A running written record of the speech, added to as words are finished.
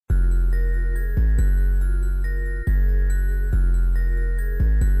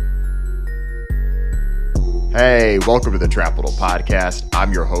Hey, welcome to the Trapital Podcast.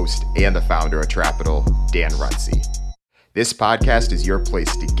 I'm your host and the founder of Trapital, Dan Runcie. This podcast is your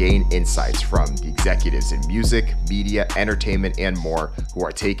place to gain insights from the executives in music, media, entertainment, and more who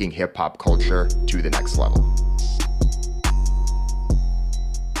are taking hip-hop culture to the next level.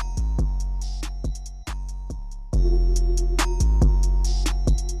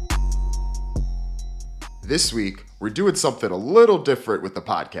 This week, we're doing something a little different with the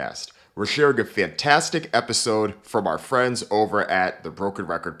podcast. We're sharing a fantastic episode from our friends over at the Broken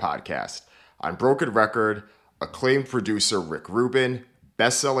Record podcast. On Broken Record, acclaimed producer Rick Rubin,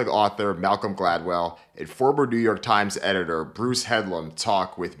 best-selling author Malcolm Gladwell, and former New York Times editor Bruce Headlam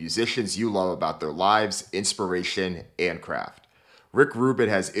talk with musicians you love about their lives, inspiration, and craft. Rick Rubin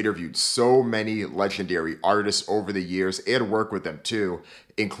has interviewed so many legendary artists over the years and worked with them too,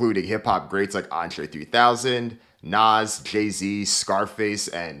 including hip-hop greats like Andre 3000, Nas, Jay-Z, Scarface,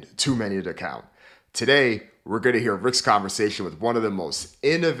 and too many to count. Today, we're going to hear Rick's conversation with one of the most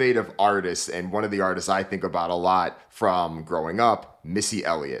innovative artists and one of the artists I think about a lot from growing up, Missy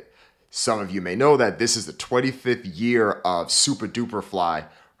Elliott. Some of you may know that this is the 25th year of Super Duper Fly,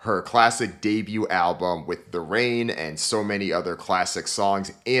 her classic debut album with The Rain and so many other classic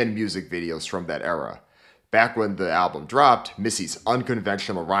songs and music videos from that era. Back when the album dropped, Missy's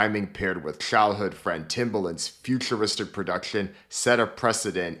unconventional rhyming paired with childhood friend Timbaland's futuristic production set a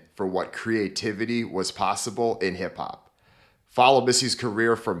precedent for what creativity was possible in hip-hop. Follow Missy's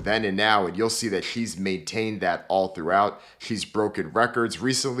career from then and now, and you'll see that she's maintained that all throughout. She's broken records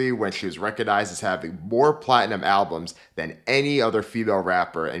recently when she was recognized as having more platinum albums than any other female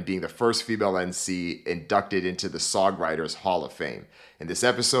rapper and being the first female MC inducted into the Songwriters Hall of Fame. In this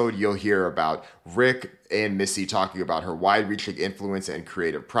episode, you'll hear about Rick and Missy talking about her wide-reaching influence and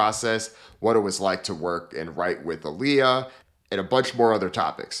creative process, what it was like to work and write with Aaliyah, and a bunch more other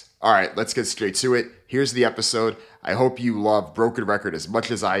topics. All right, let's get straight to it. Here's the episode. I hope you love Broken Record as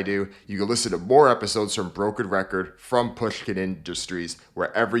much as I do. You can listen to more episodes from Broken Record from Pushkin Industries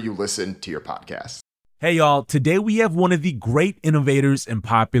wherever you listen to your podcast. Hey y'all, today we have one of the great innovators in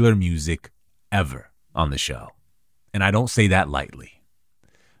popular music ever on the show. And I don't say that lightly.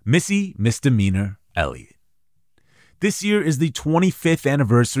 Missy Misdemeanor Elliott. This year is the 25th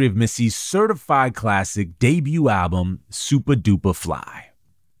anniversary of Missy's certified classic debut album, Super Duper Fly.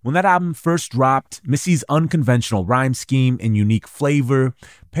 When that album first dropped, Missy's unconventional rhyme scheme and unique flavor,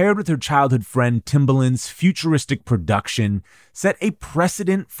 paired with her childhood friend Timbaland's futuristic production, set a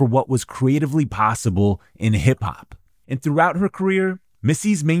precedent for what was creatively possible in hip-hop. And throughout her career,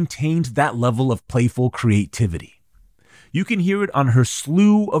 Missy's maintained that level of playful creativity. You can hear it on her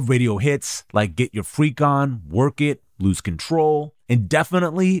slew of radio hits like Get Your Freak On, Work It, Lose Control, and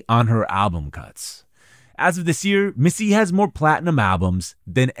definitely on her album cuts. As of this year, Missy has more platinum albums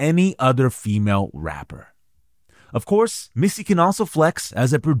than any other female rapper. Of course, Missy can also flex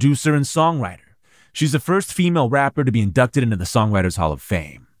as a producer and songwriter. She's the first female rapper to be inducted into the Songwriters Hall of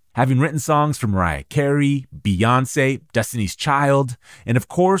Fame, having written songs for Mariah Carey, Beyonce, Destiny's Child, and of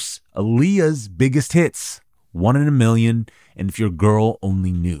course, Aaliyah's biggest hits, One in a Million, and If Your Girl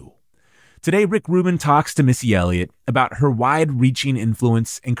Only Knew. Today, Rick Rubin talks to Missy Elliott about her wide-reaching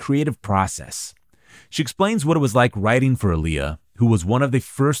influence and creative process. She explains what it was like writing for Aaliyah, who was one of the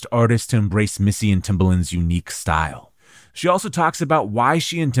first artists to embrace Missy and Timbaland's unique style. She also talks about why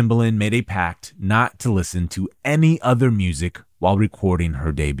she and Timbaland made a pact not to listen to any other music while recording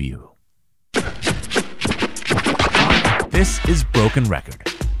her debut. This is Broken Record,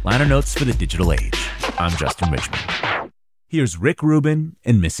 liner notes for the digital age. I'm Justin Richmond. Here's Rick Rubin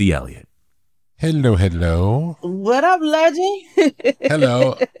and Missy Elliott. Hello. What up, legend?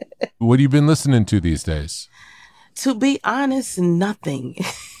 Hello. What have you been listening to these days? To be honest, nothing.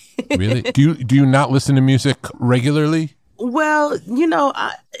 Really? Do you not listen to music regularly? Well,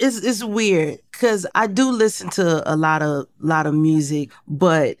 it's weird because I do listen to a lot of music,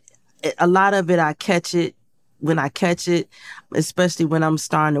 but a lot of it I catch it when I catch it, especially when I'm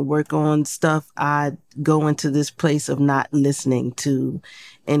starting to work on stuff. I go into this place of not listening to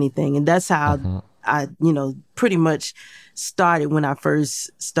anything, and that's how I pretty much started when I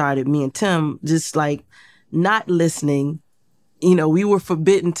first started. Me and Tim just like not listening. We were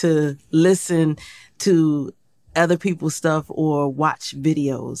forbidden to listen to other people's stuff or watch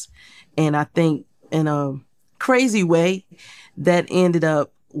videos, and I think in a crazy way that ended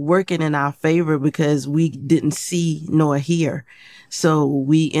up working in our favor because we didn't see nor hear. So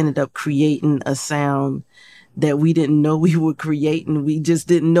we ended up creating a sound that we didn't know we were creating. We just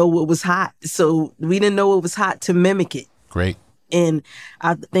didn't know what was hot. So we didn't know what was hot to mimic it. Great. And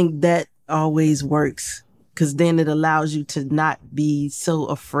I think that always works because then it allows you to not be so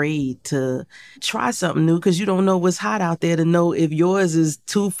afraid to try something new because you don't know what's hot out there to know if yours is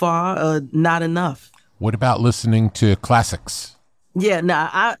too far or not enough. What about listening to classics? Yeah,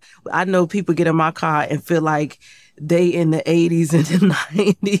 I know people get in my car and feel like they in the 80s and the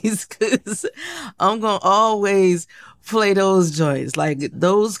 90s because I'm going to always play those joints. Like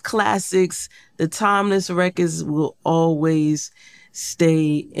those classics, the timeless records will always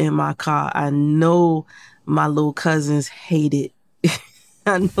stay in my car. I know my little cousins hate it.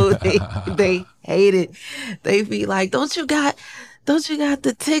 I know they hate it. They be like, don't you got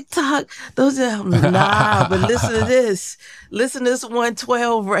the TikTok? Nah, but listen to this. Listen to this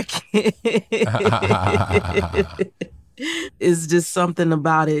 112 record. It's just something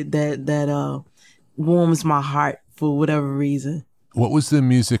about it that warms my heart for whatever reason. What was the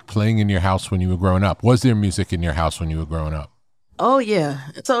music playing in your house when you were growing up? Was there music in your house when you were growing up? Oh, yeah.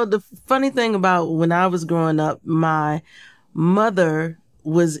 So the funny thing about when I was growing up, my mother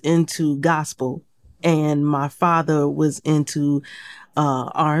was into gospel and my father was into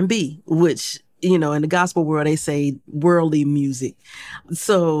R&B, which, in the gospel world, they say worldly music.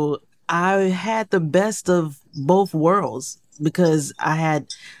 So I had the best of both worlds because I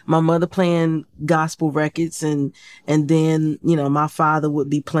had my mother playing gospel records and then, my father would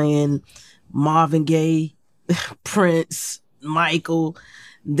be playing Marvin Gaye, Prince, Michael.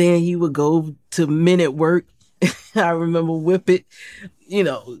 Then he would go to Men at Work. I remember Whip It,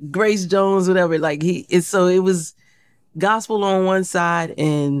 Grace Jones, whatever. So it was gospel on one side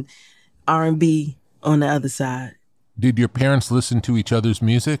and R&B on the other side. Did your parents listen to each other's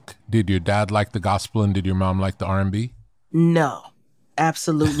music? Did your dad like the gospel and did your mom like the R&B? No,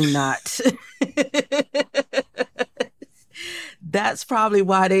 absolutely not. That's probably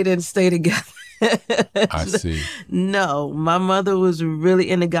why they didn't stay together. I see. No, my mother was really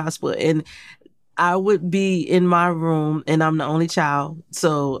into gospel and I would be in my room and I'm the only child.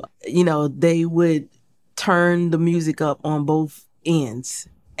 So, they would turn the music up on both ends.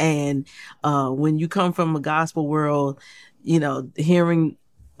 And when you come from a gospel world, hearing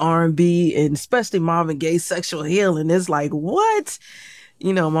R&B and especially Marvin Gaye's Sexual Healing, it's like, what?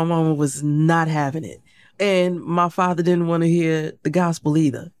 My mama was not having it. And my father didn't want to hear the gospel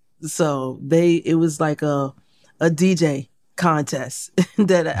either. So it was like a DJ contest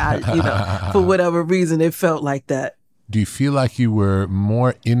that I, for whatever reason, it felt like that. Do you feel like you were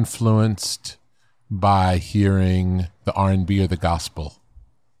more influenced by hearing the R&B or the gospel?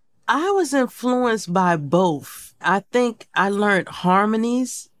 I was influenced by both. I think I learned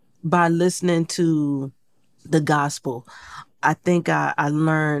harmonies by listening to the gospel. I think I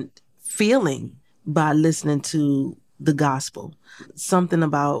learned feeling by listening to the gospel. Something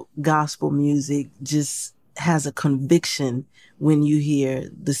about gospel music just has a conviction when you hear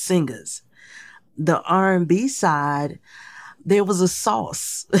the singers. The R&B side, there was a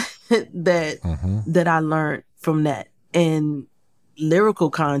sauce that I learned from that. And lyrical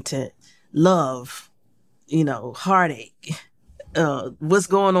content, love, heartache, what's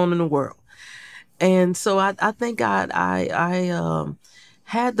going on in the world. And so I think I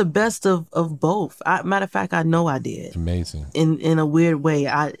had the best of both. Matter of fact, I know I did. Amazing. In a weird way.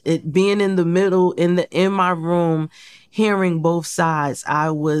 Being in the middle, in my room, hearing both sides, I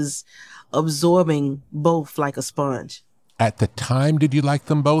was absorbing both like a sponge. At the time, did you like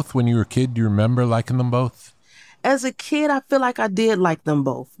them both? When you were a kid, do you remember liking them both? As a kid, I feel like I did like them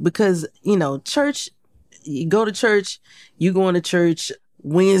both because, church, you go to church, you going to church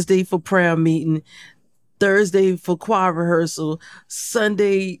Wednesday for prayer meeting, Thursday for choir rehearsal,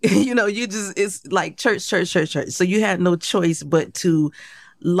 Sunday, it's like church. So you had no choice but to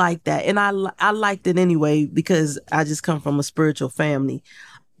like that. And I liked it anyway because I just come from a spiritual family.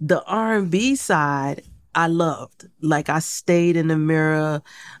 The R&B side, I loved. Like I stayed in the mirror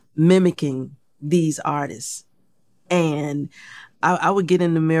mimicking these artists. And I would get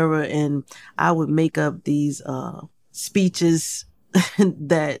in the mirror and I would make up these speeches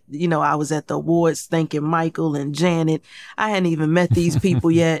that, I was at the awards thanking Michael and Janet. I hadn't even met these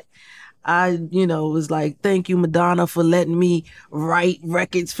people yet. I, was like, thank you, Madonna, for letting me write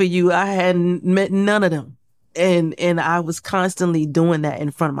records for you. I hadn't met none of them. And I was constantly doing that in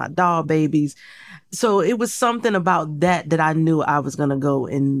front of my doll babies. So it was something about that I knew I was going to go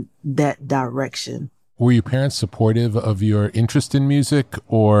in that direction. Were your parents supportive of your interest in music,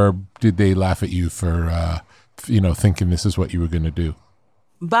 or did they laugh at you for, thinking this is what you were going to do?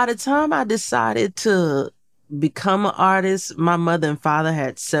 By the time I decided to become an artist, my mother and father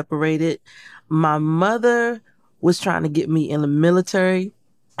had separated. My mother was trying to get me in the military,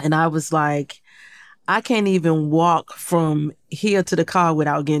 and I was like, I can't even walk from here to the car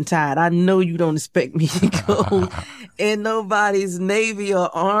without getting tired. I know you don't expect me to go in nobody's Navy or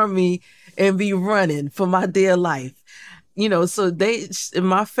Army and be running for my dear life. You know, so in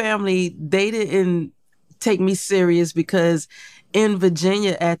my family, they didn't take me serious because in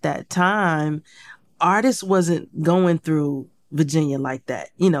Virginia at that time, artists wasn't going through Virginia like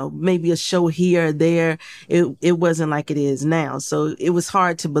that. You know, maybe a show here or there. It wasn't like it is now. So it was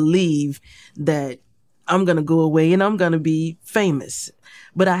hard to believe that I'm going to go away and I'm going to be famous.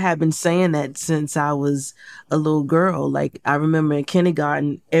 But I have been saying that since I was a little girl. Like, I remember in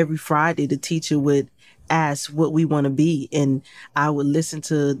kindergarten, every Friday, the teacher would ask what we want to be. And I would listen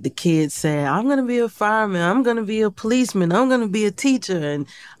to the kids say, I'm going to be a fireman. I'm going to be a policeman. I'm going to be a teacher. And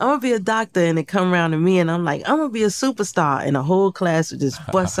I'm going to be a doctor. And it come around to me and I'm like, I'm going to be a superstar. And the whole class would just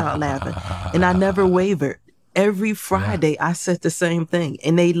bust out laughing. And I never wavered. Every Friday, I said the same thing,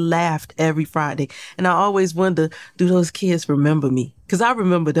 and they laughed every Friday. And I always wonder, do those kids remember me? Because I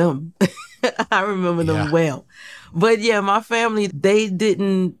remember them. I remember them well. But yeah, my family, they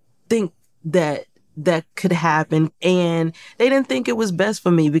didn't think that could happen. And they didn't think it was best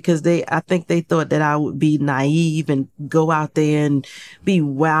for me because I think they thought that I would be naive and go out there and be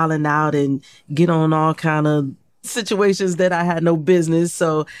wilding out and get on all kind of situations that I had no business.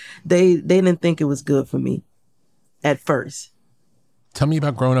 So they didn't think it was good for me at first. Tell me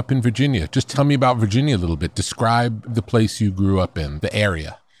about growing up in Virginia. Just tell me about Virginia a little bit. Describe the place you grew up in, the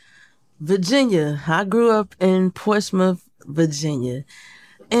area. Virginia. I grew up in Portsmouth, Virginia.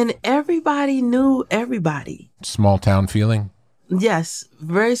 And everybody knew everybody. Small town feeling? Yes,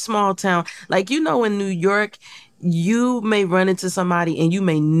 very small town. Like, you know, in New York, you may run into somebody and you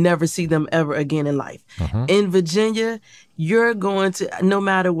may never see them ever again in life. Mm-hmm. In Virginia, you're going to, no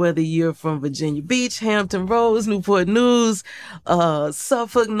matter whether you're from Virginia Beach, Hampton Roads, Newport News,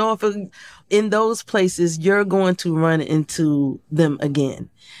 Suffolk, Norfolk, in those places, you're going to run into them again.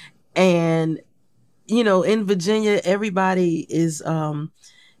 And, you know, in Virginia, everybody is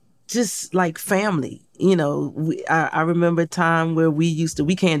just like family. You know, I remember a time where we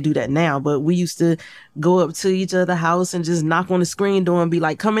can't do that now, but we used to go up to each other's house and just knock on the screen door and be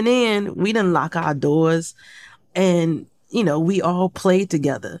like, coming in. We didn't lock our doors. And, you know, we all played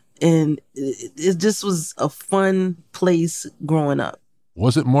together. And it just was a fun place growing up.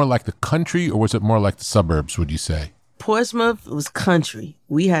 Was it more like the country or was it more like the suburbs, would you say? Portsmouth was country.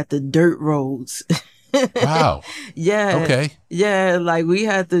 We had the dirt roads. Wow. Yeah. Okay. Yeah. Like we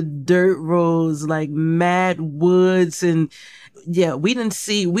had the dirt roads, like mad woods. And yeah, we didn't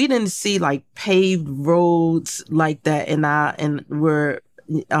see like paved roads like that. And I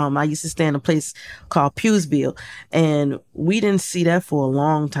used to stay in a place called Pewsville, and we didn't see that for a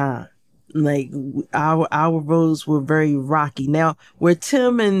long time. Like our roads were very rocky. Now, where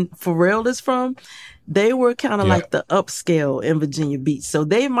Tim and Pharrell is from, they were kind of like the upscale in Virginia Beach. So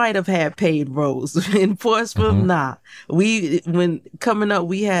they might have had paved roads. In Portsmouth, nah. When coming up,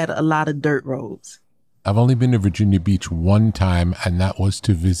 we had a lot of dirt roads. I've only been to Virginia Beach one time, and that was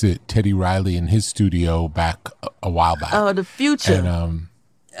to visit Teddy Riley in his studio back a while back. Oh, the Future. And,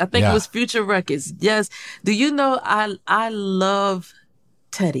 I think it was Future Records. Yes. Do you know, I love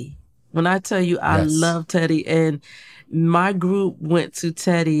Teddy. When I tell you I love Teddy, and my group went to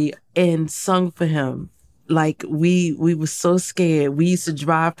Teddy and sung for him. Like we were so scared. We used to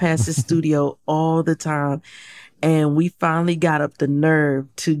drive past his studio all the time, and we finally got up the nerve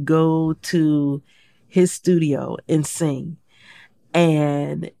to go to his studio and sing.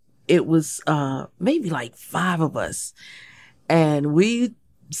 And it was maybe like 5 of us, and we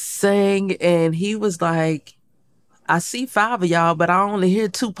sang, and he was like, I see 5 of y'all, but I only hear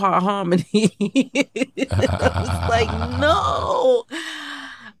 2-part harmony. I was like, no.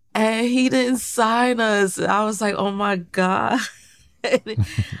 And he didn't sign us. I was like, oh my God.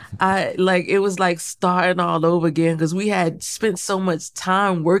 It was like starting all over again, because we had spent so much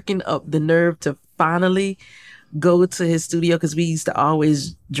time working up the nerve to finally go to his studio, because we used to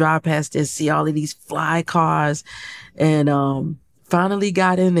always drive past there, see all of these fly cars, and finally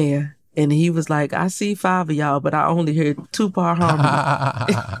got in there. And he was like, I see 5 of y'all, but I only heard 2-part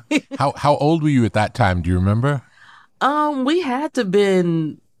harmony. How old were you at that time? Do you remember? We had to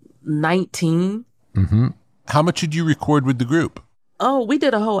been 19. Mm-hmm. How much did you record with the group? Oh, we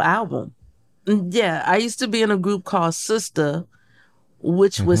did a whole album. Yeah, I used to be in a group called Sister,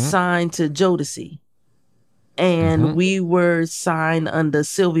 which was signed to Jodeci. And we were signed under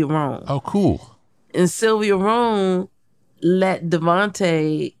Sylvia Rhone. Oh, cool. And Sylvia Rhone let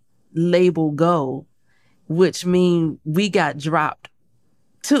Devontae label go, which mean we got dropped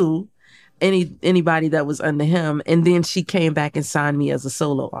too, anybody that was under him. And then she came back and signed me as a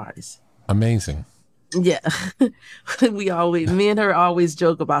solo artist. Amazing. Yeah. Me and her always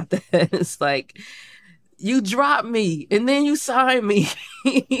joke about that. It's like, you dropped me and then you signed me.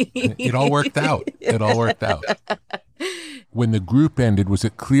 It all worked out. It all worked out. When the group ended, was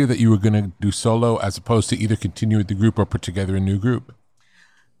it clear that you were going to do solo as opposed to either continue with the group or put together a new group?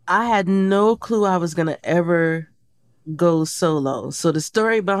 I had no clue I was going to ever go solo. So the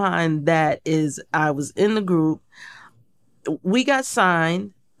story behind that is I was in the group. We got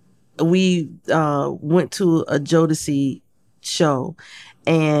signed. We went to a Jodeci show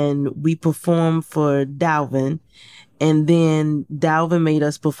and we performed for Dalvin. And then Dalvin made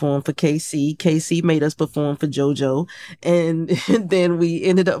us perform for KC. KC made us perform for JoJo. And then we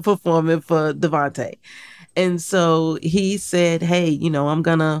ended up performing for Devontae. And so he said, hey, you know, I'm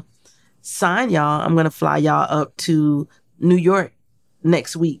going to sign y'all. I'm going to fly y'all up to New York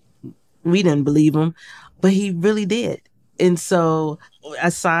next week. We didn't believe him, but he really did. And so I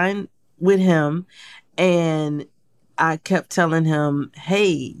signed with him and I kept telling him,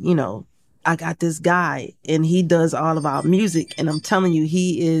 hey, you know, I got this guy and he does all of our music. And I'm telling you,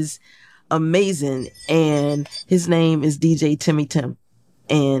 he is amazing. And his name is DJ Timmy Tim.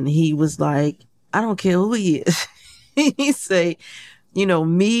 And he was like, I don't care who he is. He say, you know,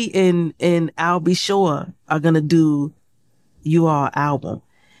 me and Albie Shore are going to do You All album.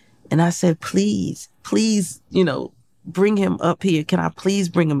 And I said, please, you know, bring him up here. Can I please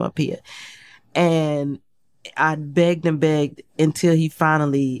bring him up here? And I begged and begged until he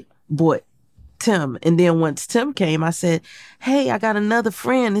finally bought Tim. And then once Tim came, I said, hey, I got another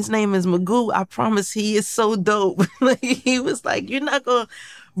friend. His name is Magoo. I promise he is so dope. Like, he was like, you're not going to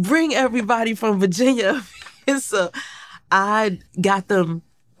bring everybody from Virginia up here. So I got them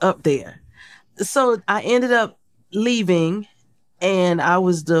up there. So I ended up leaving and I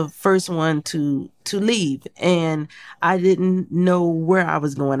was the first one to leave. And I didn't know where I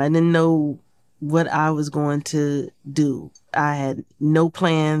was going. I didn't know what I was going to do. I had no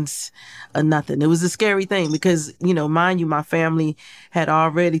plans or nothing. It was a scary thing because, you know, mind you, my family had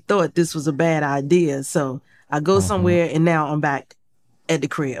already thought this was a bad idea. So I go somewhere and now I'm back at the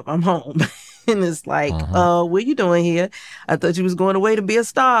crib. I'm home. And it's like, what you doing here? I thought you was going away to be a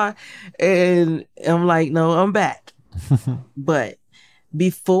star. And I'm like, no, I'm back. But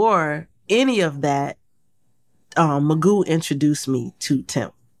before any of that, Magoo introduced me to Tim.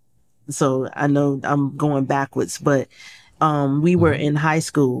 So I know I'm going backwards, but we were in high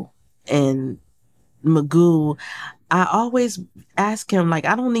school and Magoo, I always ask him, like,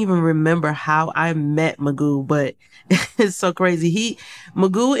 I don't even remember how I met Magoo, but it's so crazy.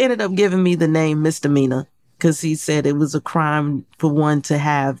 Magoo ended up giving me the name Misdemeanor because he said it was a crime for one to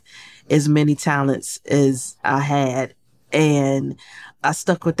have as many talents as I had. And I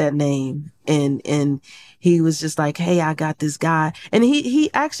stuck with that name and he was just like, hey, I got this guy. And he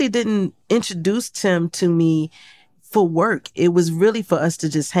actually didn't introduce Tim to me for work. It was really for us to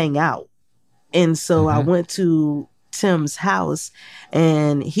just hang out. And so I went to Tim's house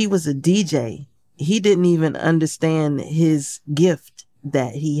and he was a DJ. He didn't even understand his gift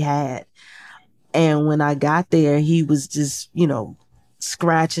that he had. And when I got there, he was just, you know,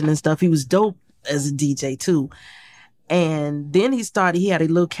 scratching and stuff. He was dope as a DJ too. And then he had a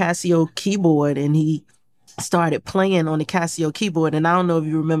little Casio keyboard and he started playing on the Casio keyboard. And I don't know if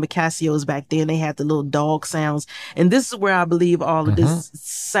you remember Casios back then, they had the little dog sounds. And this is where I believe all of this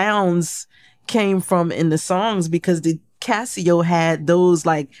sounds came from in the songs because the Casio had those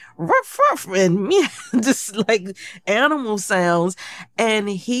like ruff, ruff, and just like animal sounds. And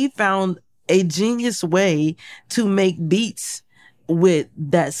he found a genius way to make beats with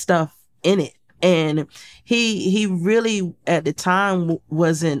that stuff in it. And he really at the time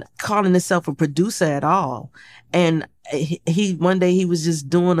wasn't calling himself a producer at all. And he one day he was just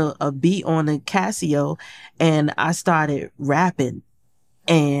doing a beat on a Casio and I started rapping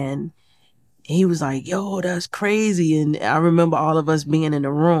and he was like, yo, that's crazy. And I remember all of us being in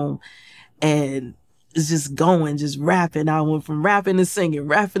the room and it's just going, just rapping. I went from rapping to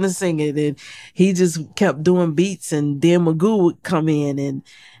singing. And he just kept doing beats and then Magoo would come in and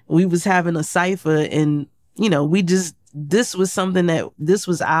we was having a cypher and, you know, this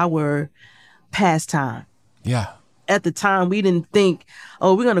was our pastime. Yeah. At the time, we didn't think,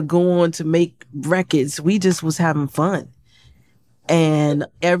 oh, we're going to go on to make records. We just was having fun. And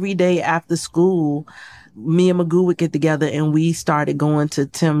every day after school, me and Magoo would get together and we started going to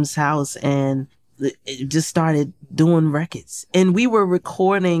Tim's house and it just started doing records. And we were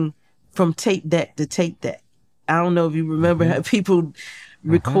recording from tape deck to tape deck. I don't know if you remember how people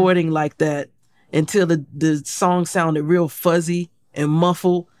recording like that until the song sounded real fuzzy and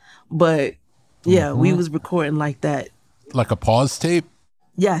muffled. But yeah, we was recording like that. Like a pause tape?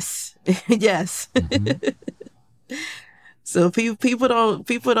 Yes. Yes. So people don't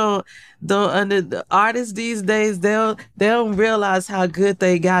under the artists these days, they don't realize how good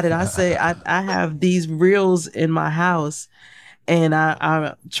they got it. I say I have these reels in my house, and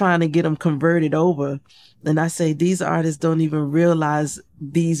I'm trying to get them converted over. And I say these artists don't even realize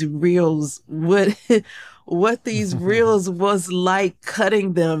these reels, what these reels was like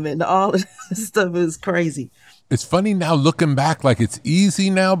cutting them, and all of this stuff is crazy. It's funny now looking back, like it's easy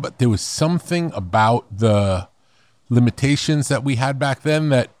now, but there was something about the limitations that we had back then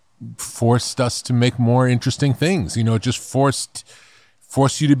that forced us to make more interesting things. You know, it just forced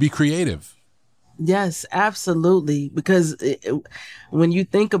you to be creative. Yes, absolutely. Because when you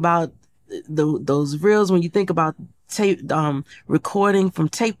think about those reels, when you think about tape, recording from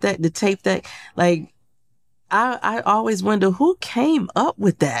tape deck to tape deck, like I always wonder who came up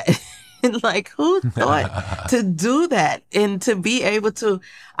with that. And like, who thought to do that and to be able to,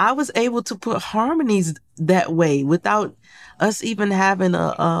 I was able to put harmonies that way without us even having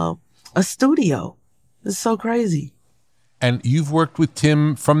a studio. It's so crazy. And you've worked with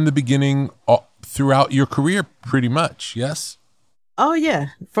Tim from the beginning throughout your career, pretty much, yes? Oh, yeah.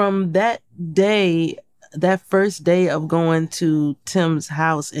 From that day, that first day of going to Tim's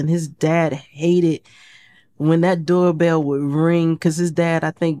house, and his dad hated when that doorbell would ring, because his dad, I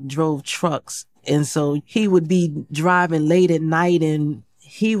think, drove trucks. And so he would be driving late at night, and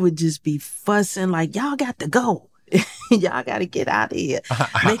he would just be fussing like, y'all got to go. Y'all got to get out of here.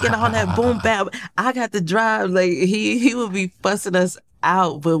 Making all that boom bap. I got to drive. Like he would be fussing us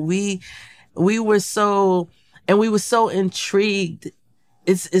out. But we were so intrigued.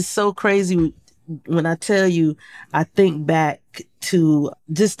 It's so crazy. When I tell you, I think back to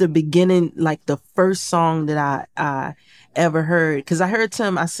just the beginning, like the first song that I ever heard. Cause I heard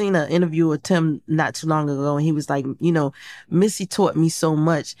Tim, I seen an interview with Tim not too long ago, and he was like, you know, Missy taught me so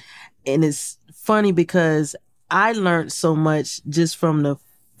much. And it's funny because I learned so much just from the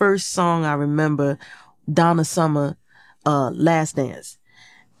first song I remember, Donna Summer, Last Dance.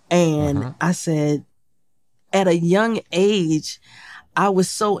 And I said, at a young age, I was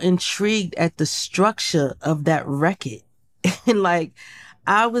so intrigued at the structure of that record. And like,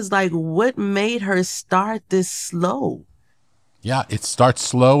 I was like, what made her start this slow? Yeah, it starts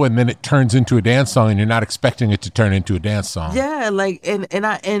slow and then it turns into a dance song, and you're not expecting it to turn into a dance song. Yeah, like, and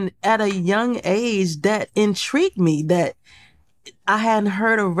at a young age, that intrigued me, that I hadn't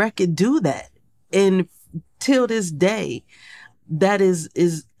heard a record do that. And till this day, that is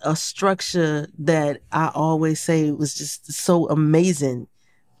a structure that I always say was just so amazing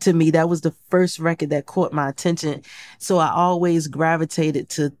to me. That was the first record that caught my attention. So I always gravitated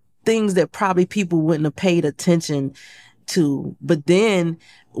to things that probably people wouldn't have paid attention to. But then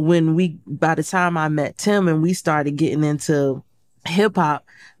by the time I met Tim and we started getting into hip hop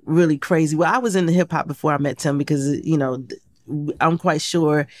really crazy. Well, I was into hip hop before I met Tim because, you know, I'm quite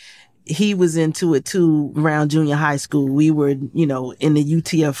sure he was into it too around junior high school. We were, you know, in the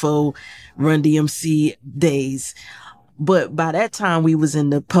UTFO, Run DMC days. But by that time, we was in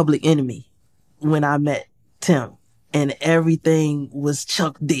the Public Enemy when I met Tim. And everything was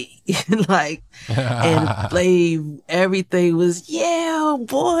Chuck D. Like, and Flav, everything was, yeah,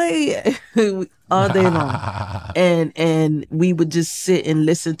 boy, all day long. And we would just sit and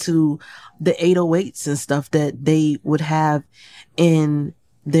listen to the 808s and stuff that they would have in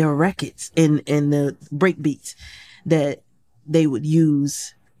their records, in the breakbeats that they would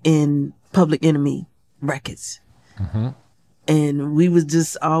use in Public Enemy records. Mm-hmm. And we was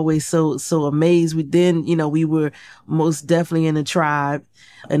just always so amazed. We were most definitely in the Tribe.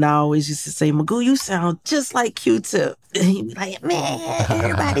 And I always used to say, Magoo, you sound just like Q-Tip. And he'd be like, man,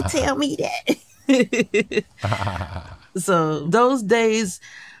 everybody tell me that. So those days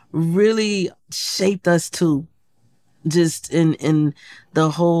really shaped us too. Just in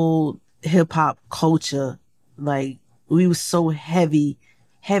the whole hip hop culture. Like, we were so heavy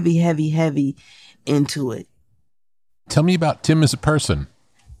into it. Tell me about Tim as a person.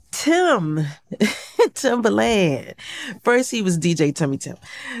 Tim Timbaland. First, he was DJ Timmy Tim.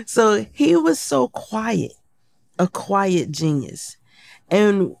 So he was so quiet, a quiet genius.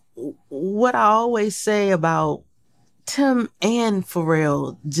 And what I always say about Tim and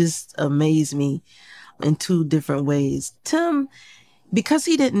Pharrell just amazed me in two different ways. Tim, because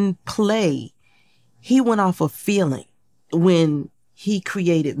he didn't play, he went off of feeling when he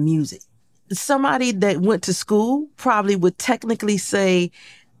created music. Somebody that went to school probably would technically say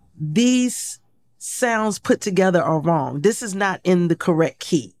these sounds put together are wrong. This is not in the correct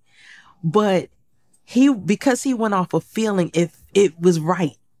key. But because he went off of feeling, it was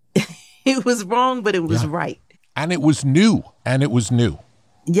right. It was wrong, but it was right. And it was new.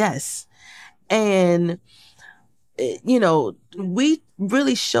 Yes. And, we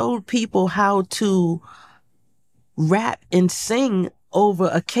really showed people how to rap and sing over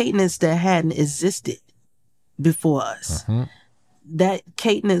a cadence that hadn't existed before us. That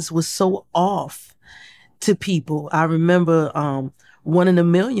cadence was so off to people. I remember 1 in a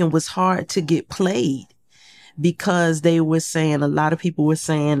Million was hard to get played because they were saying, a lot of people were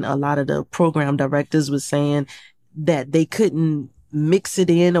saying, a lot of the program directors were saying that they couldn't mix it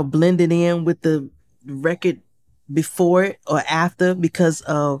in or blend it in with the record before it or after because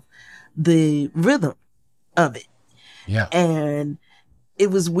of the rhythm of it. Yeah. And it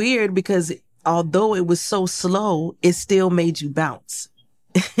was weird because although it was so slow, it still made you bounce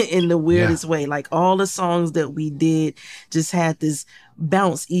in the weirdest way. Like all the songs that we did just had this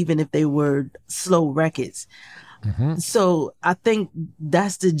bounce, even if they were slow records. So I think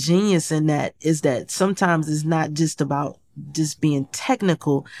that's the genius in that, is that sometimes it's not just about just being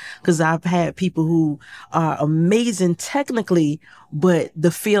technical, because I've had people who are amazing technically, but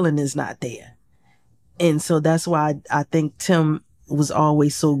the feeling is not there. And so that's why I think Tim was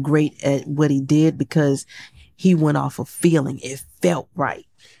always so great at what he did, because he went off of feeling. It felt right.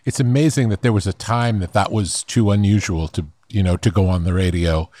 It's amazing that there was a time that was too unusual to go on the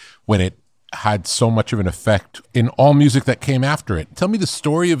radio, when it had so much of an effect in all music that came after it. Tell me the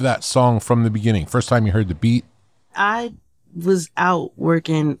story of that song from the beginning. First time you heard the beat. I was out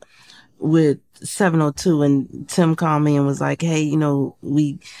working with 702 and Tim called me and was like, hey,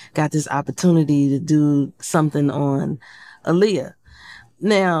 we got this opportunity to do something on Aaliyah.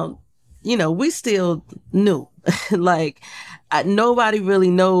 Now, we still new. Like, nobody really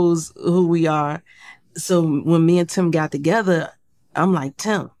knows who we are. So when me and Tim got together, I'm like,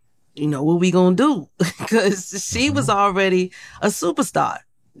 Tim, what we gonna do? Because she was already a superstar.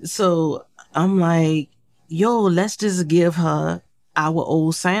 So I'm like, yo, let's just give her our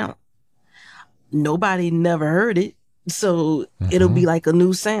old sound. Nobody never heard it. So it'll be like a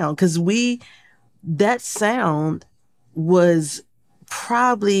new sound. Because that sound was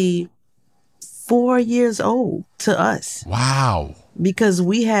probably 4 years old to us. Wow. Because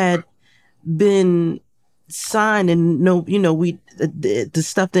we had been signed and the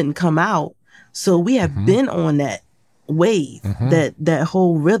stuff didn't come out. So we have been on that wave, that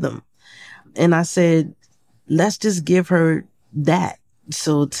whole rhythm. And I said, let's just give her that.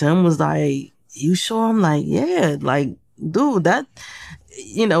 So Tim was like, you sure? I'm like, yeah, like, dude, that,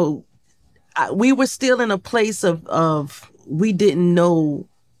 we were still in a place of we didn't know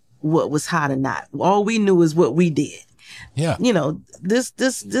what was hot or not. All we knew is what we did. Yeah. This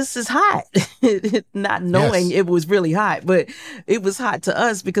is hot. Not knowing it was really hot, but it was hot to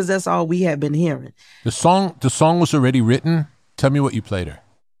us because that's all we had been hearing. The song was already written. Tell me what you played her.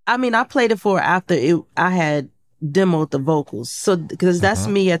 I mean, I played it for her after I had demoed the vocals. So, because that's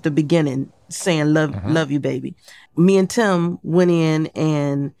me at the beginning saying, love you, baby. Me and Tim went in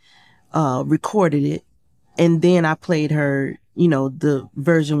and recorded it. And then I played her, the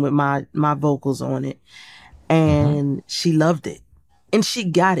version with my vocals on it. And she loved it. And she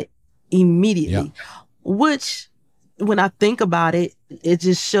got it immediately. Yeah. Which, when I think about it, it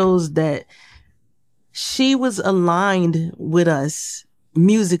just shows that she was aligned with us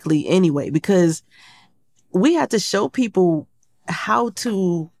musically anyway, because we had to show people how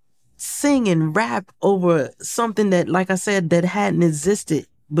to sing and rap over something that, like I said, that hadn't existed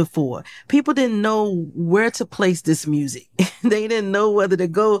before. People didn't know where to place this music. They didn't know whether to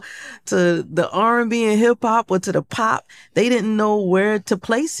go to the R&B and hip hop or to the pop. They didn't know where to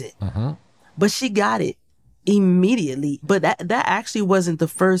place it. But she got it immediately. But that actually wasn't the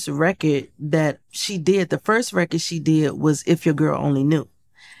first record that she did. The first record she did was If Your Girl Only Knew.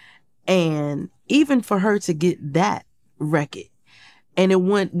 And even for her to get that record, and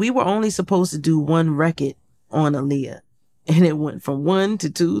we were only supposed to do one record on Aaliyah. And it went from 1 to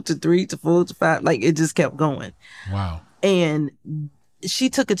 2 to 3 to 4 to 5. Like, it just kept going. Wow. And she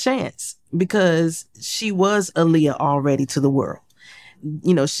took a chance because she was Aaliyah already to the world.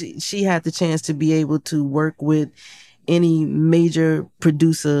 She had the chance to be able to work with any major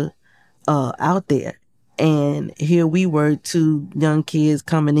producer out there. And here we were, 2 young kids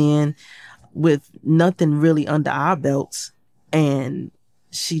coming in with nothing really under our belts. And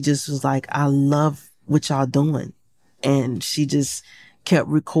she just was like, I love what y'all doing. And she just kept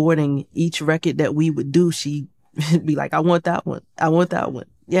recording each record that we would do. She'd be like, I want that one. I want that one.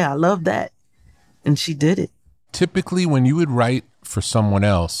 Yeah, I love that. And she did it. Typically, when you would write for someone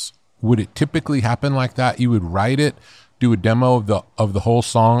else, would it typically happen like that? You would write it, do a demo of the whole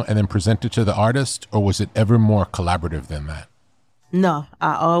song, and then present it to the artist? Or was it ever more collaborative than that? No,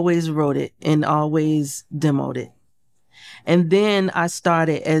 I always wrote it and always demoed it. And then I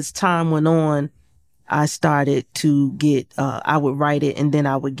started, as time went on, I started to get, I would write it and then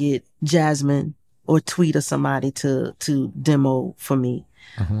I would get Jasmine or Tweet or somebody to demo for me.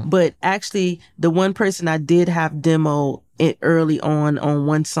 But actually, the one person I did have demo it early on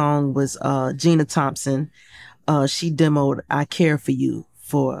one song was Gina Thompson. She demoed "I Care for You"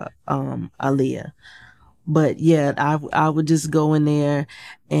 for Aaliyah. But yeah, I would just go in there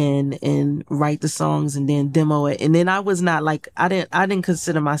and write the songs and then demo it. And then I was not like, I didn't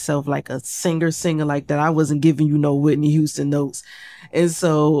consider myself like a singer like that. I wasn't giving you no Whitney Houston notes. And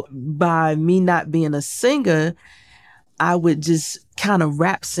so by me not being a singer, I would just kind of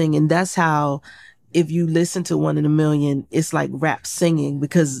rap sing. And that's how, if you listen to One in a Million, it's like rap singing,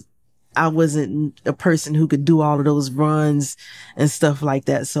 because I wasn't a person who could do all of those runs and stuff like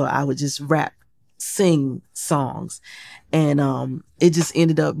that. So I would just rap, sing songs. And it just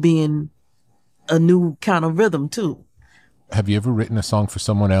ended up being a new kind of rhythm too. Have you ever written a song for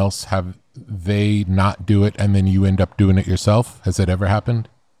someone else? Have they not do it and then you end up doing it yourself? Has that ever happened?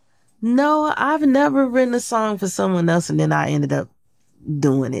 No, I've never written a song for someone else and then I ended up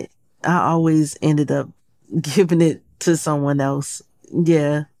doing it. I always ended up giving it to someone else.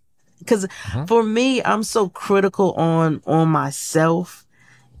 Yeah. Because for me, I'm so critical on myself.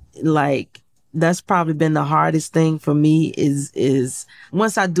 Like, that's probably been the hardest thing for me is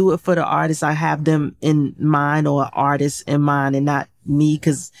once I do it for the artist, I have them in mind, or artists in mind, and not me.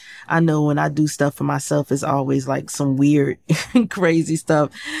 Cause I know when I do stuff for myself, it's always like some weird, crazy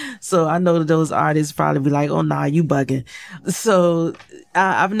stuff. So I know that those artists probably be like, oh, nah, you bugging. So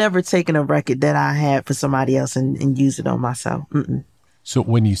I've never taken a record that I had for somebody else and used it on myself. Mm-mm. So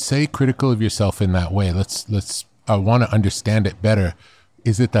when you say critical of yourself in that way, I want to understand it better.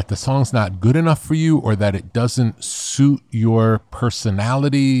 Is it that the song's not good enough for you, or that it doesn't suit your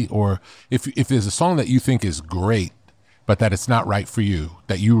personality? Or if there's a song that you think is great, but that it's not right for you,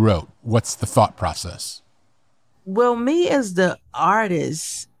 that you wrote, what's the thought process? Well, me as the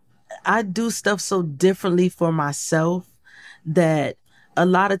artist, I do stuff so differently for myself that a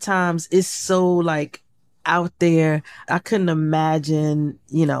lot of times it's so like out there. I couldn't imagine,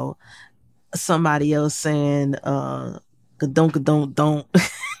 somebody else saying, don't.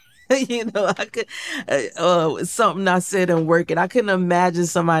 I could, something I said and work it. I couldn't imagine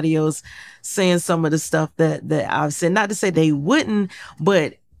somebody else saying some of the stuff that I've said. Not to say they wouldn't,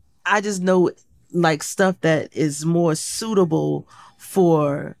 but I just know like stuff that is more suitable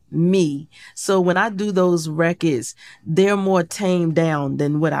for me. So when I do those records, they're more tamed down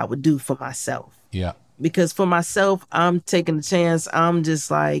than what I would do for myself. Yeah. Because for myself, I'm taking a chance. I'm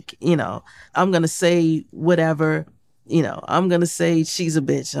just like, I'm going to say whatever. I'm going to say she's a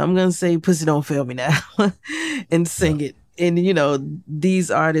bitch. I'm going to say pussy don't fail me now and sing it. And, these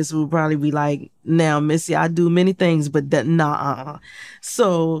artists will probably be like, now, Missy, I do many things, but that, nah.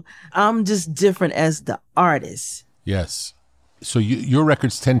 So I'm just different as the artist. Yes. So your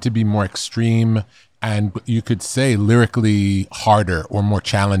records tend to be more extreme and you could say lyrically harder or more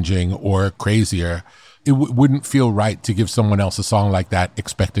challenging or crazier. It wouldn't feel right to give someone else a song like that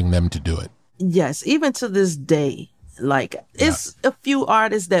expecting them to do it. Yes. Even to this day. Like, it's a few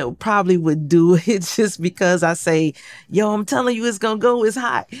artists that probably would do it just because I say, yo, I'm telling you, it's going to go, it's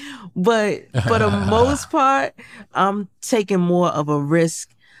hot. But for the most part, I'm taking more of a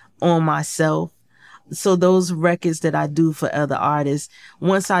risk on myself. So those records that I do for other artists,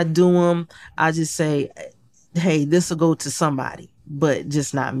 once I do them, I just say, hey, this will go to somebody, but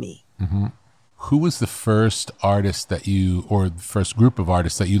just not me. Mm-hmm. Who was the first artist or the first group of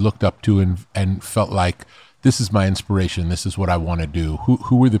artists that you looked up to and felt like, this is my inspiration, this is what I want to do?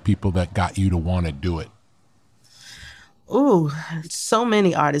 Who were the people that got you to want to do it? Ooh, so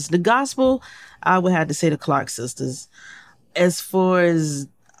many artists. The gospel, I would have to say the Clark Sisters. As far as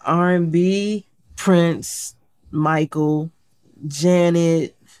R&B, Prince, Michael,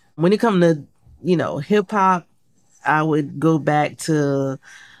 Janet. When it comes to, hip hop, I would go back to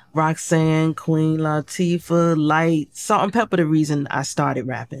Roxanne, Queen Latifah, Light, Salt and Pepper, the reason I started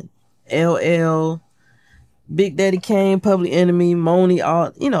rapping. LL, Big Daddy Kane, Public Enemy, Moni,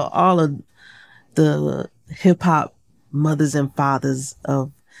 all of the hip hop mothers and fathers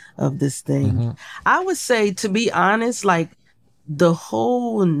of this thing. Mm-hmm. I would say, to be honest, like the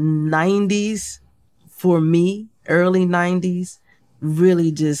whole 90s for me, early 90s,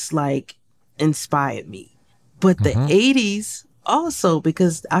 really just like inspired me. But the 80s also,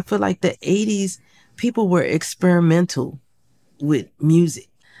 because I feel like the 80s people were experimental with music.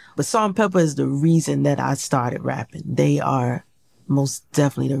 But Salt and Pepper is the reason that I started rapping. They are most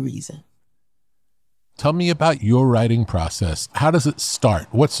definitely the reason. Tell me about your writing process. How does it start?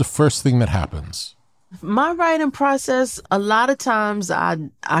 What's the first thing that happens? My writing process, a lot of times I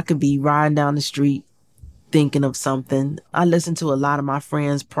could be riding down the street thinking of something. I listen to a lot of my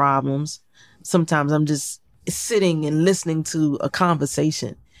friends' problems. Sometimes I'm just sitting and listening to a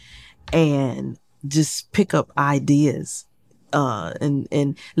conversation and just pick up ideas,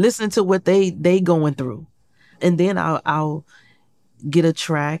 and listening to what they going through. And then I'll get a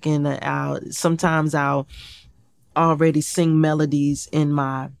track, and sometimes I'll already sing melodies in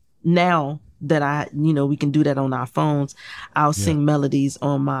my, now that we can do that on our phones. I'll sing melodies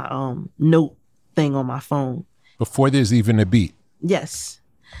on my note thing on my phone. Before there's even a beat. Yes.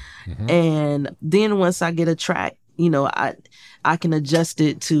 And then once I get a track, I can adjust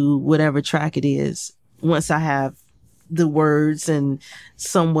it to whatever track it is. Once I have the words and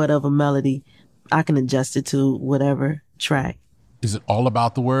somewhat of a melody, I can adjust it to whatever track. Is it all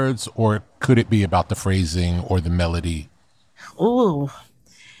about the words, or could it be about the phrasing or the melody? Oh,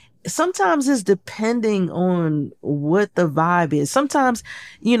 sometimes it's depending on what the vibe is. Sometimes,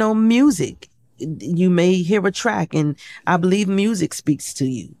 music, you may hear a track, and I believe music speaks to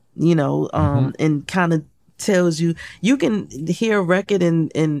you, and kind of tells you. You can hear a record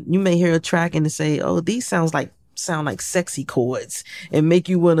and you may hear a track and say, oh, these sound like sexy chords, and make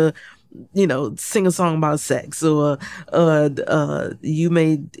you want to, sing a song about sex. Or you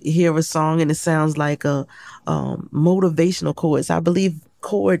may hear a song and it sounds like a motivational chords. I believe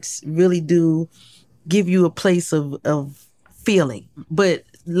chords really do give you a place of feeling. But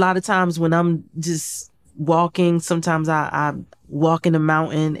a lot of times when I'm just walking, sometimes I walk in a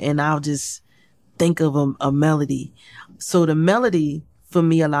mountain and I'll just think of a melody. So the melody for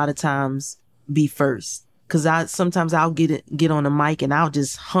me a lot of times be first. Cause sometimes I'll get on the mic and I'll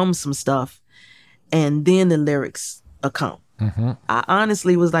just hum some stuff, and then the lyrics will come. I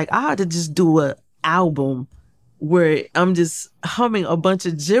honestly was like, I had to just do an album where I'm just humming a bunch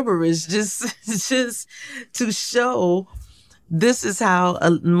of gibberish just to show this is how a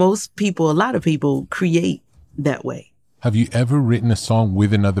lot of people create that way. Have you ever written a song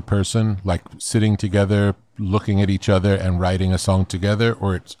with another person, like sitting together, looking at each other and writing a song together,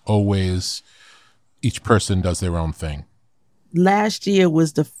 or it's always each person does their own thing? Last year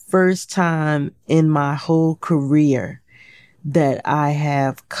was the first time in my whole career that I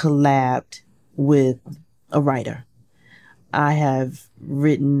have collabed with a writer. I have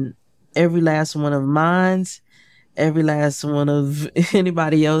written every last one of mine's, every last one of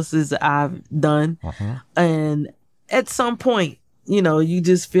anybody else's I've done. And at some point, you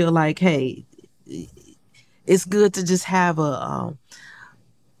just feel like, hey, it's good to just have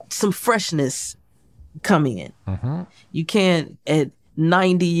some freshness come in. You can't, at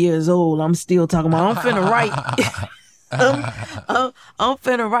 90 years old, I'm still talking about, I'm finna write. I'm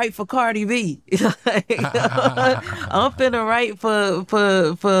finna write for Cardi B. I'm finna write for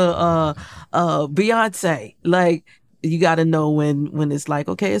Beyonce. Like, you got to know when it's like,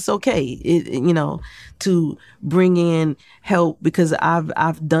 okay, it's okay, to bring in help, because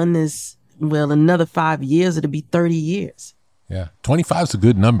I've done this. Well, another 5 years, it'll be 30 years. Yeah. 25 is a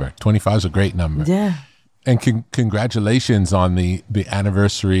good number. 25 is a great number. Yeah. And congratulations on the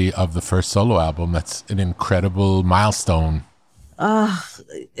anniversary of the first solo album. That's an incredible milestone.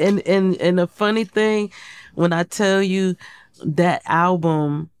 And the funny thing, when I tell you that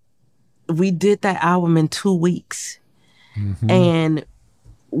album, we did that album in 2 weeks. And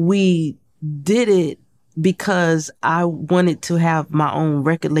we did it because I wanted to have my own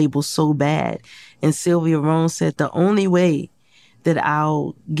record label so bad. And Sylvia Rhone said, the only way that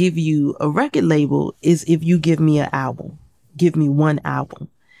I'll give you a record label is if you give me an album. Give me one album.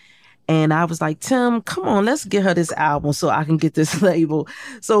 And I was like, Tim, come on, let's get her this album so I can get this label.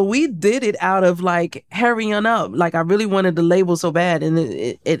 So we did it out of like hurrying up. Like, I really wanted the label so bad. And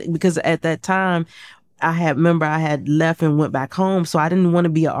it because at that time I had left and went back home. So I didn't want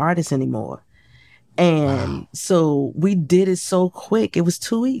to be an artist anymore. And so we did it so quick. It was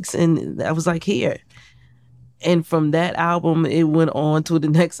 2 weeks and I was like, here. And from that album, it went on to the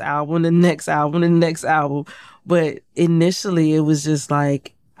next album, the next album, the next album. But initially, it was just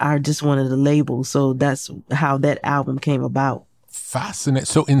like, I just wanted a label. So that's how that album came about. Fascinating.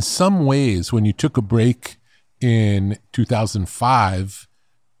 So in some ways, when you took a break in 2005,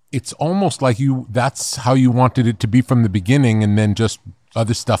 it's almost like that's how you wanted it to be from the beginning, and then just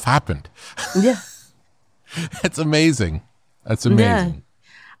other stuff happened. Yeah. It's amazing. That's amazing. Yeah.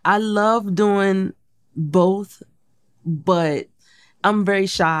 I love doing both, but I'm very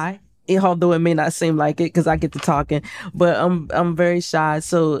shy, although it may not seem like it because I get to talking, but I'm very shy.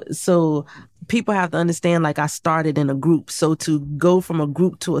 So people have to understand, like, I started in a group. So to go from a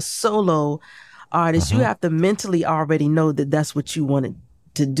group to a solo artist, you have to mentally already know that that's what you want to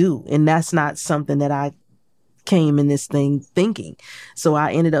to do. And that's not something that I came in this thing thinking. So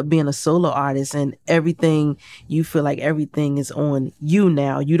I ended up being a solo artist, and everything, you feel like everything is on you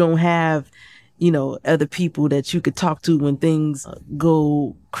now. You don't have, other people that you could talk to when things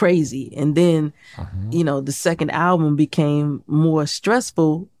go crazy. And then, the second album became more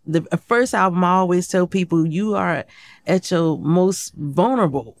stressful. The first album, I always tell people, you are at your most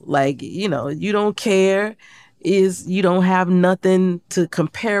vulnerable. Like, you don't care. You don't have nothing to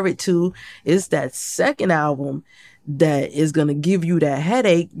compare it to. It's that second album that is going to give you that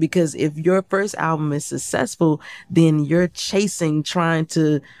headache, because if your first album is successful, then you're trying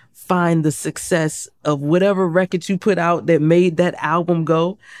to find the success of whatever record you put out that made that album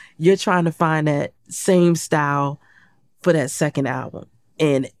go. You're trying to find that same style for that second album.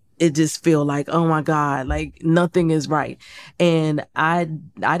 And it just feel like, oh my God, like nothing is right. And I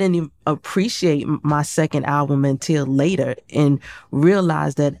didn't even appreciate my second album until later, and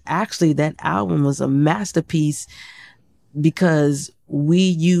realized that actually that album was a masterpiece, because we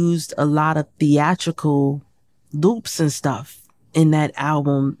used a lot of theatrical loops and stuff in that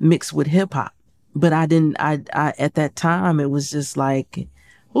album mixed with hip hop. But I at that time, it was just like,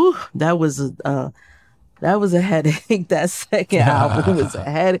 ooh, that was a headache. That second album was a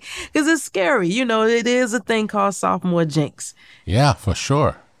headache, because it's scary. It is a thing called sophomore jinx. Yeah, for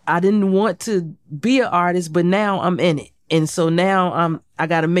sure. I didn't want to be an artist, but now I'm in it. And so now I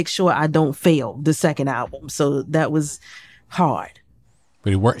got to make sure I don't fail the second album. So that was hard.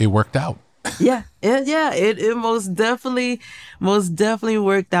 But it worked out. Yeah. It most definitely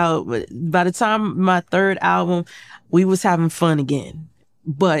worked out. But by the time my third album, we was having fun again.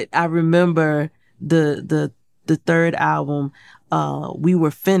 But I remember the third album, we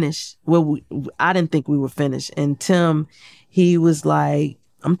were finished. Well, I didn't think we were finished. And Tim, he was like,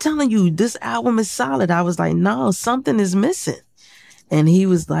 I'm telling you, this album is solid. I was like, no, something is missing. And he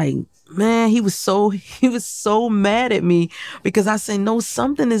was like, man, he was so mad at me, because I said, no,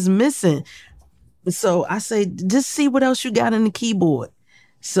 something is missing. So I said, just see what else you got in the keyboard.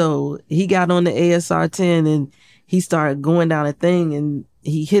 So he got on the ASR 10 and he started going down a thing, and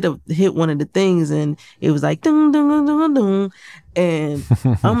he hit one of the things, and it was like dun, dun, dun, dun, dun. And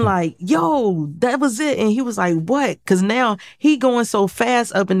I'm like, yo, that was it. And he was like, what? Because now he going so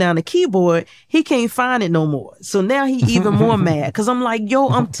fast up and down the keyboard, he can't find it no more. So now he even more mad, because I'm like, yo,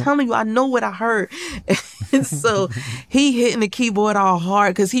 I'm telling you, I know what I heard. And so he hitting the keyboard all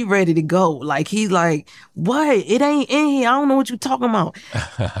hard, because he ready to go. Like, he like, what? It ain't in here. I don't know what you talking about.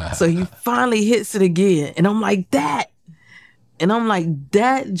 So he finally hits it again. And I'm like, that. And I'm like,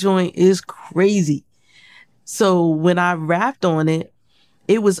 that joint is crazy. So when I rapped on it,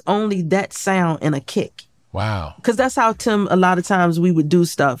 it was only that sound and a kick. Wow. Because that's how Tim, a lot of times we would do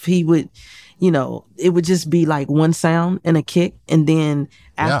stuff. He would, it would just be like one sound and a kick. And then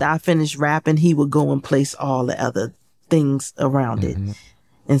after I finished rapping, he would go and place all the other things around it.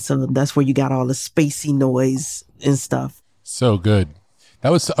 And so that's where you got all the spacey noise and stuff. So good.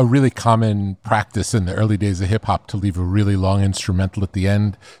 That was a really common practice in the early days of hip hop, to leave a really long instrumental at the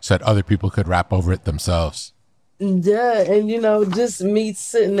end so that other people could rap over it themselves. Yeah, and just me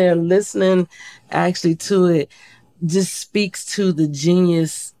sitting there listening actually to it just speaks to the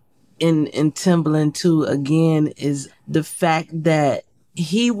genius in Timbaland too. Again, is the fact that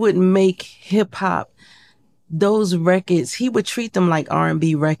he would make hip hop, those records, he would treat them like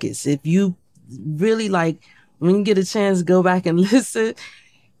R&B records. If you really when you get a chance, go back and listen.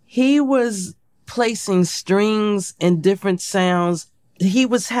 He was placing strings and different sounds. He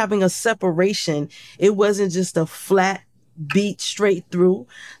was having a separation. It wasn't just a flat beat straight through.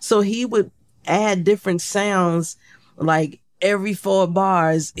 So he would add different sounds, like every 4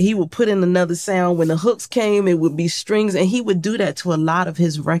 bars, he would put in another sound. When the hooks came, it would be strings. And he would do that to a lot of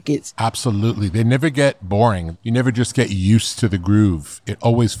his records. Absolutely. They never get boring. You never just get used to the groove. It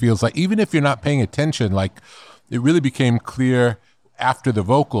always feels like, even if you're not paying attention, like, it really became clear after the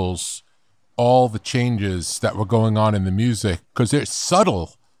vocals, all the changes that were going on in the music, because they're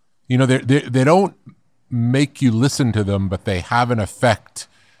subtle. They don't make you listen to them, but they have an effect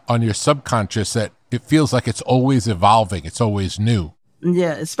on your subconscious that it feels like it's always evolving. It's always new.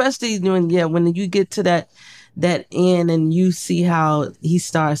 Yeah, especially when you get to that end and you see how he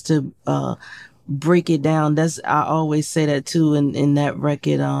starts to break it down. I always say that too in that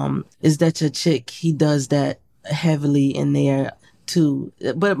record. Is That Your Chick? He does that heavily in there too.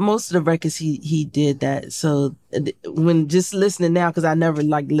 But most of the records he did that. So when just listening now, because I never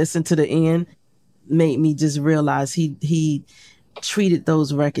listened to the end, made me just realize he treated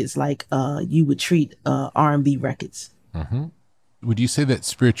those records like you would treat R&B records. Mm-hmm. Would you say that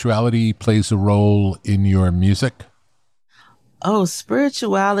spirituality plays a role in your music? Oh,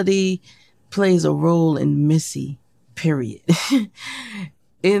 spirituality plays a role in Missy, period.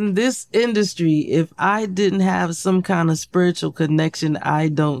 In this industry, if I didn't have some kind of spiritual connection, I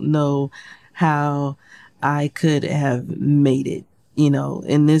don't know how I could have made it.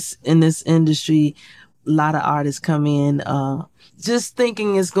 In this industry, a lot of artists come in, just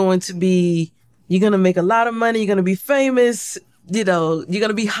thinking it's going to be, you're going to make a lot of money, you're going to be famous, you're going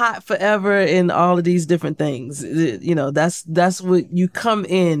to be hot forever and all of these different things. That's what you come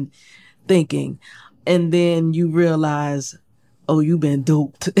in thinking. And then you realize, oh, you've been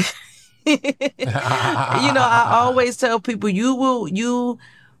duped. I always tell people you won't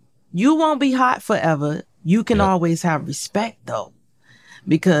be hot forever. You can always have respect though,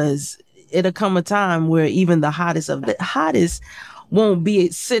 because it'll come a time where even the hottest of the hottest won't be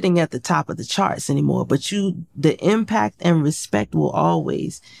sitting at the top of the charts anymore, but the impact and respect will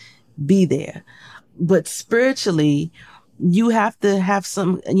always be there. But spiritually, you have to have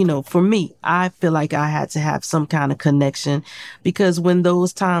some, for me, I feel like I had to have some kind of connection, because when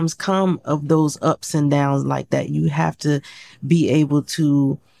those times come of those ups and downs like that, you have to be able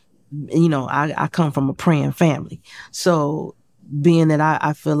to, I come from a praying family. So being that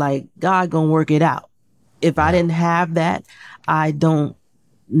I feel like God gonna work it out. If I didn't have that, I don't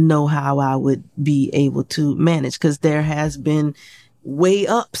know how I would be able to manage, because there has been way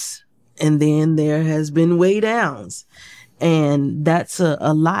ups and then there has been way downs. And that's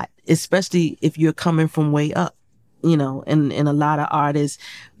a lot, especially if you're coming from way up, and a lot of artists,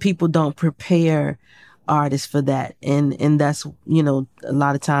 people don't prepare artists for that. And that's, a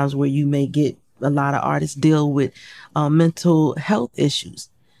lot of times where you may get a lot of artists deal with mental health issues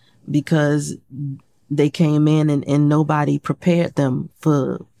because they came in and nobody prepared them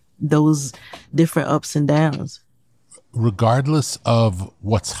for those different ups and downs. Regardless of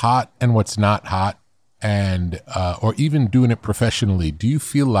what's hot and what's not hot, and or even doing it professionally, do you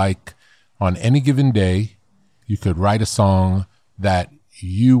feel like on any given day you could write a song that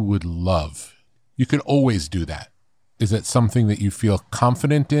you would love? You could always do that. Is it something that you feel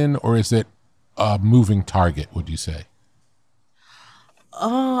confident in, or is it a moving target, would you say?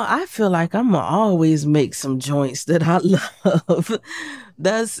 Oh, I feel like I'm gonna always make some joints that I love.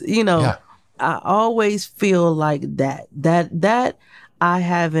 That's, I always feel like that I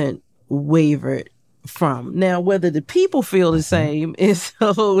haven't wavered from. Now, whether the people feel the same is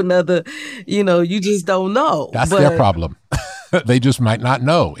a whole nother, you just don't know. That's their problem. They just might not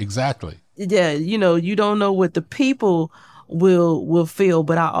know. Exactly. Yeah. You don't know what the people will feel,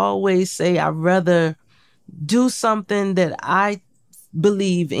 but I always say I'd rather do something that I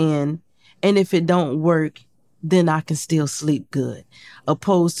believe in, and if it don't work, then I can still sleep good,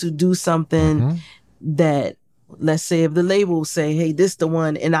 opposed to do something that, let's say if the label say, hey, this the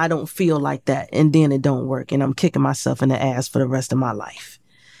one, and I don't feel like that, and then it don't work, and I'm kicking myself in the ass for the rest of my life.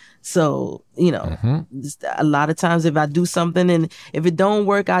 So, a lot of times if I do something and if it don't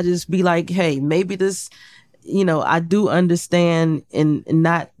work, I just be like, hey, maybe this, I do understand, and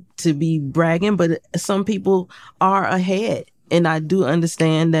not to be bragging, but some people are ahead. And I do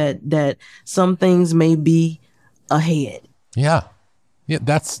understand that some things may be ahead. Yeah. Yeah,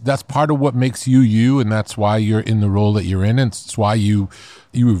 that's part of what makes you you, and that's why you're in the role that you're in, and it's why you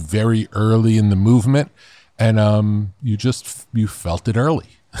were very early in the movement, and you felt it early.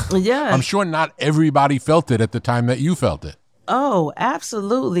 Yeah. I'm sure not everybody felt it at the time that you felt it. Oh,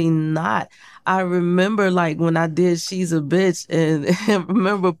 absolutely not. I remember like when I did She's a Bitch, and I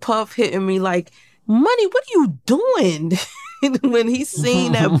remember Puff hitting me like, Money, what are you doing? When he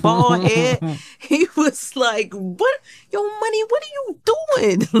seen that bald head, he was like, "What, yo, Money? What are you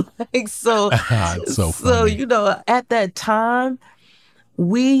doing?" Like so. It's so funny. So at that time,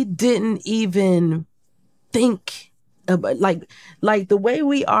 we didn't even think about like the way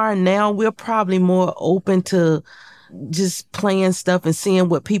we are now. We're probably more open to just playing stuff and seeing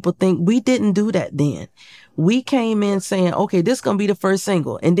what people think. We didn't do that then. We came in saying, okay, this is going to be the first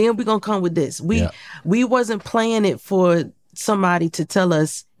single, and then we're going to come with this. We wasn't playing it for somebody to tell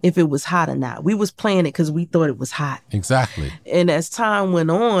us if it was hot or not. We was playing it because we thought it was hot. Exactly. And as time went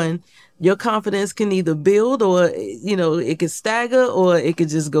on, your confidence can either build, or, it could stagger, or it could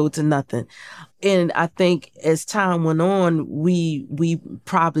just go to nothing. And I think as time went on, we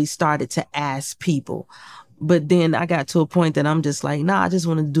probably started to ask people. But then I got to a point that I'm just like, nah, I just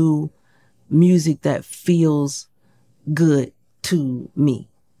want to do music that feels good to me.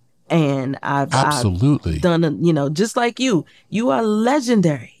 And I've done, just like you are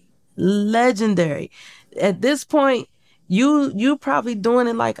legendary. At this point, you probably doing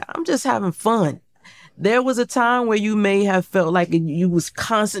it like, I'm just having fun. There was a time where you may have felt like you was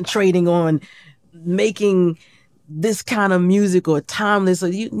concentrating on making this kind of music or timeless. Or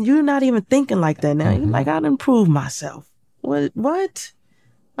you're not even thinking like that now. You're like, I done proved myself. What?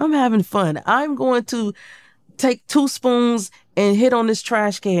 I'm having fun. I'm going to take 2 spoons and hit on this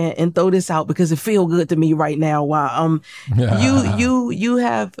trash can and throw this out because it feels good to me right now. While you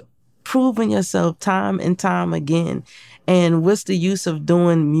have proven yourself time and time again. And what's the use of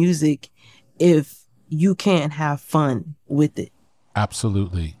doing music if you can't have fun with it?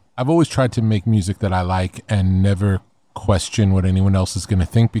 Absolutely. I've always tried to make music that I like and never question what anyone else is going to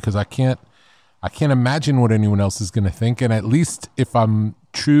think, because I can't imagine what anyone else is going to think. And at least if I'm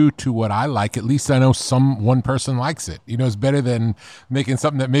true to what I like, at least I know one person likes it. You know, it's better than making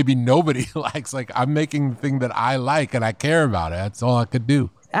something that maybe nobody likes. Like, I'm making the thing that I like and I care about it. That's all I could do.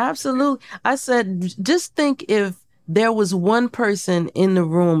 Absolutely. I said, just think if there was one person in the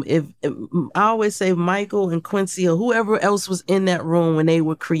room, if I always say Michael and Quincy or whoever else was in that room when they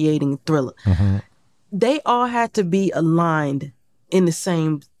were creating Thriller, they all had to be aligned in the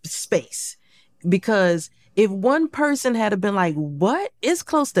same space. Because if one person had been like, what? It's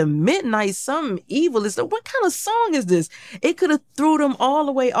close to midnight, something evil is there. What kind of song is this? It could have threw them all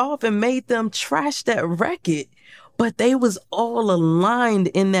the way off and made them trash that record. But they was all aligned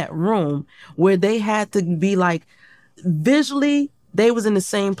in that room where they had to be like, visually, they was in the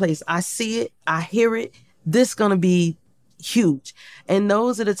same place. I see it. I hear it. This gonna be huge. And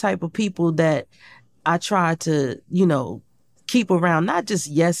those are the type of people that I try to, keep around. Not just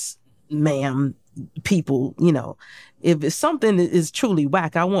yes, ma'am people, If it's something that is truly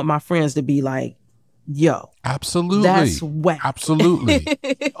whack, I want my friends to be like, yo, absolutely, that's whack. Absolutely.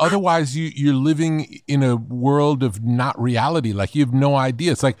 Otherwise, you're living in a world of not reality. Like, you have no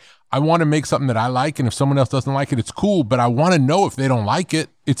idea. It's like, I want to make something that I like, and if someone else doesn't like it, it's cool, but I want to know if they don't like it.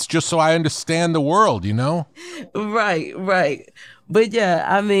 It's just so I understand the world, Right. But yeah,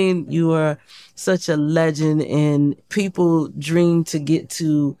 I mean, you are such a legend, and people dream to get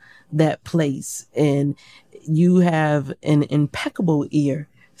to that place, and you have an impeccable ear.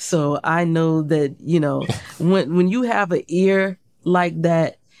 So I know that, when you have an ear like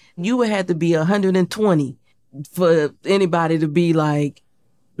that, you would have to be 120 for anybody to be like,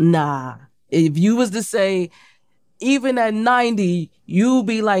 nah. If you was to say, even at 90, you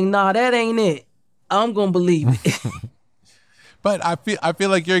be like, nah, that ain't it. I'm going to believe it. But I feel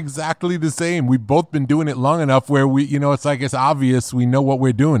like you're exactly the same. We've both been doing it long enough where it's like, it's obvious. We know what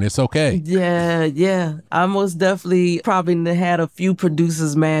we're doing. It's okay. Yeah. I most definitely probably had a few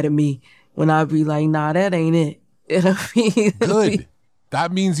producers mad at me when I be like, nah, that ain't it. Good.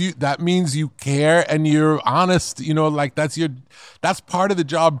 That means you care and you're honest. Like, that's part of the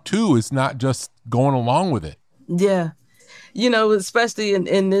job too. It's not just going along with it. Yeah. Especially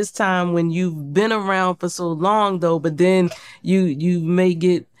in this time when you've been around for so long though, but then you may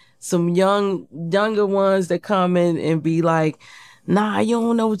get some younger ones that come in and be like, nah, you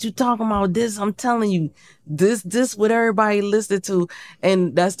don't know what you're talking about. This, I'm telling you, this what everybody listened to.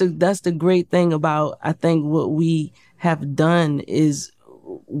 And that's the great thing about, I think, what we have done is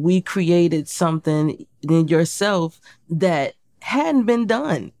we created something in yourself that hadn't been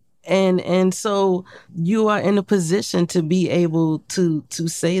done. And so you are in a position to be able to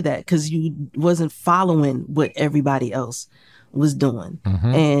say that because you wasn't following what everybody else was doing.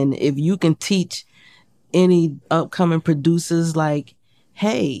 And if you can teach any upcoming producers like,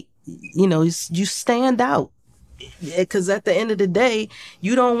 hey, you stand out. Because at the end of the day,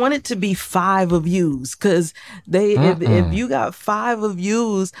 you don't want it to be 5 of yous. Because if you got 5 of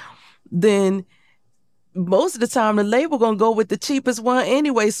yous, then most of the time the label gonna go with the cheapest one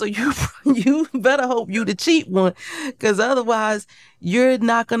anyway. So you better hope you the cheap one, because otherwise you're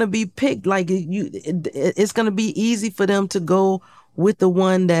not gonna be picked. Like, it's gonna be easy for them to go with the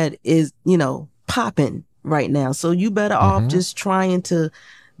one that is popping right now. So you better off just trying to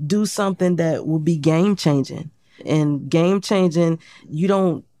do something that will be game changing. And game changing, you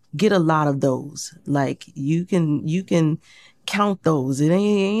don't get a lot of those. Like, you can count those. It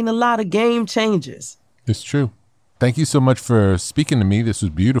ain't a lot of game changers. It's true. Thank you so much for speaking to me. This was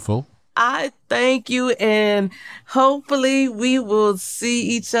beautiful. I thank you, and hopefully we will see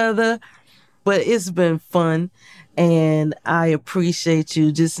each other. But it's been fun, and I appreciate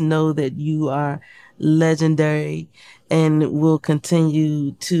you. Just know that you are legendary and will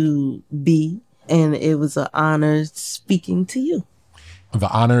continue to be. And it was an honor speaking to you. The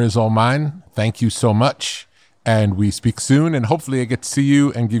honor is all mine. Thank you so much. And we speak soon, and hopefully I get to see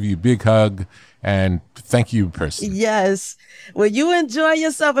you and give you a big hug. And thank you personally. Yes. Well, you enjoy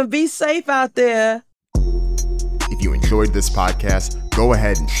yourself and be safe out there. If you enjoyed this podcast, go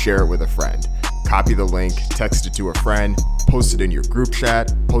ahead and share it with a friend. copy the link, text it to a friend, post it in your group chat,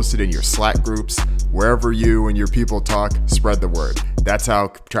 post it in your Slack groups, wherever you and your people talk, spread the word. That's how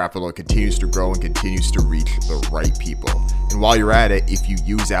Trap Alert continues to grow and continues to reach the right people. And while you're at it, if you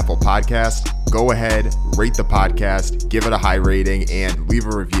use Apple Podcasts, go ahead, rate the podcast, give it a high rating, and leave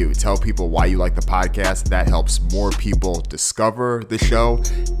a review. Tell people why you like the podcast. That helps more people discover the show.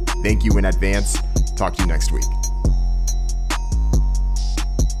 Thank you in advance. Talk to you next week.